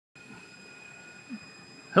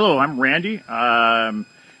Hello, I'm Randy.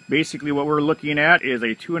 Basically what we're looking at is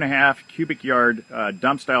a 2.5 cubic yard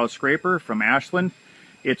dump style scraper from ASHLAND.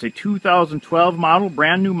 It's a 2012 model,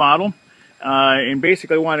 brand new model. And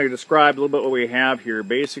basically I wanted to describe a little bit what we have here.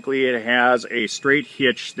 Basically it has a straight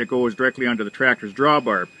hitch that goes directly onto the tractor's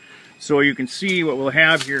drawbar. So you can see what we'll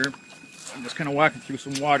have here, I'm just kind of walking through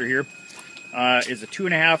some water here, is a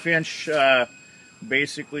 2.5 inch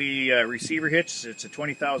receiver hitch. It's a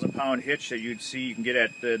 20,000 pound hitch that you'd see you can get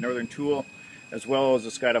at the Northern Tool, as well as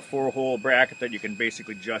it's got a 4-hole bracket that you can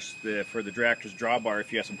basically adjust for the tractor's drawbar.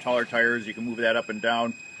 If you have some taller tires, you can move that up and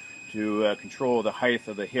down to control the height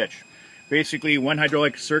of the hitch. Basically, one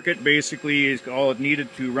hydraulic circuit basically is all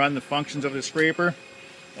needed to run the functions of the scraper.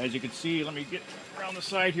 As you can see, let me get around the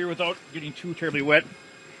side here without getting too terribly wet.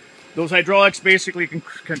 Those hydraulics basically can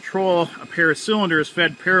control a pair of cylinders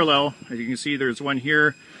fed parallel. As you can see, there's one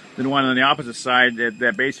here, then one on the opposite side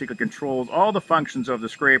that basically controls all the functions of the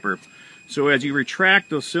scraper. So as you retract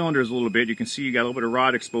those cylinders a little bit, you can see you got a little bit of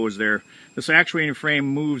rod exposed there. This actuating frame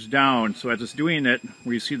moves down, so as it's doing it,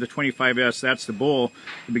 where you see the 25S, that's the bowl,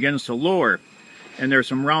 it begins to lower. And there's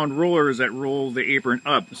some round rollers that roll the apron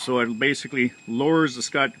up, so it basically lowers the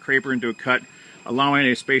scraper into a cut, allowing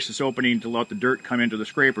a spacious opening to let the dirt come into the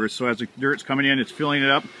scraper. So as the dirt's coming in, it's filling it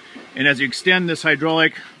up. And as you extend this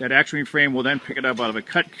hydraulic, that actuating frame will then pick it up out of a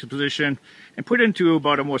cut position and put it into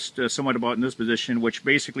about somewhat about in this position, which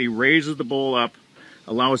basically raises the bowl up,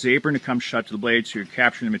 allows the apron to come shut to the blade so you're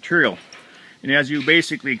capturing the material. And as you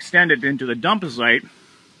basically extend it into the dump site,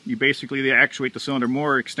 you basically actuate the cylinder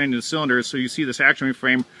more, extending the cylinder, so you see this actuating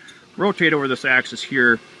frame rotate over this axis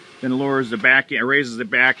here, then lowers the back, raises the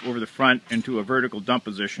back over the front into a vertical dump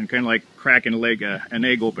position, kind of like cracking an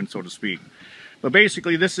egg open, so to speak. But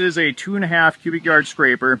basically, this is a 2.5 cubic yard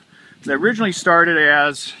scraper that originally started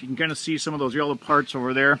as, you can kind of see some of those yellow parts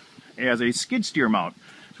over there, as a skid steer mount.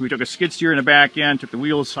 So we took a skid steer in the back end, took the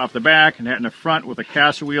wheels off the back, and that in the front with a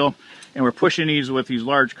caster wheel, and we're pushing these with these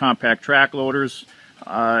large compact track loaders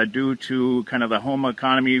due to kind of the home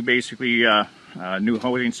economy. Basically, new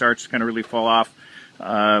housing starts to kind of really fall off.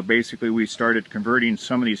 Basically, we started converting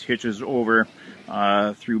some of these hitches over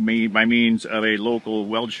by means of a local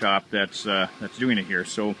weld shop that's doing it here.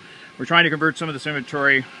 So we're trying to convert some of this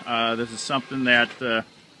inventory. This is something that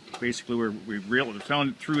basically we're selling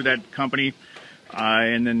it through that company,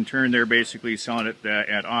 and then in turn they're basically selling it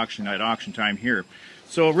at auction time here.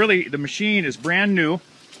 So really, the machine is brand new,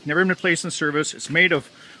 never been placed in service. It's made of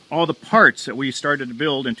all the parts that we started to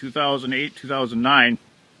build in 2008, 2009.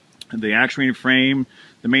 The actuating frame,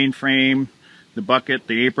 the main frame, the bucket,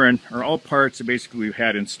 the apron are all parts that basically we've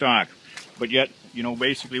had in stock. But yet, you know,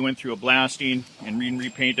 basically went through a blasting and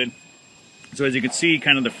repainted. So as you can see,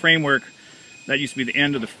 kind of the framework, that used to be the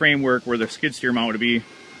end of the framework where the skid steer mount would be.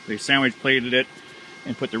 They sandwich plated it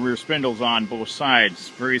and put the rear spindles on both sides.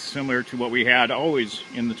 Very similar to what we had always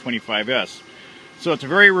in the 25S. So it's a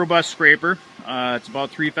very robust scraper. It's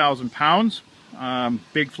about 3,000 pounds.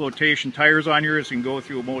 Big flotation tires on yours, can go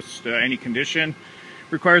through almost any condition.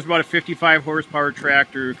 Requires about a 55 horsepower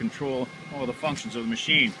tractor to control all the functions of the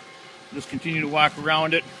machine. Just continue to walk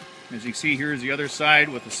around it. As you see, here's the other side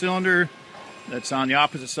with the cylinder that's on the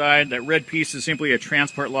opposite side. That red piece is simply a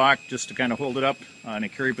transport lock just to kind of hold it up in a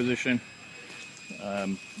carry position.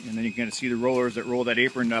 And then you can kind of see the rollers that roll that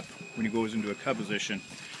apron up when it goes into a cut position.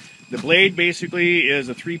 The blade basically is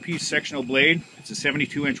a 3-piece sectional blade. It's a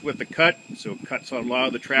 72-inch width of cut, so it cuts out a lot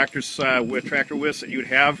of the tractor widths that you would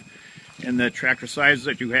have and the tractor sizes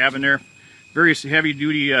that you have in there. Very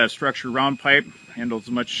heavy-duty structure round pipe, handles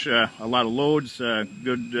a lot of loads,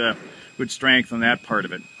 good strength on that part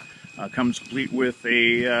of it. Comes complete with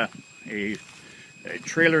a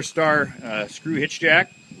trailer star screw hitch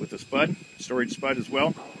jack with a spud, storage spud as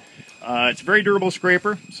well. It's a very durable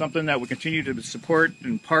scraper, something that we continue to support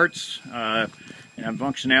in parts and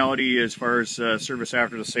functionality as far as service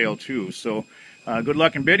after the sale too. So good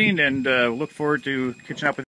luck in bidding, and look forward to catching up with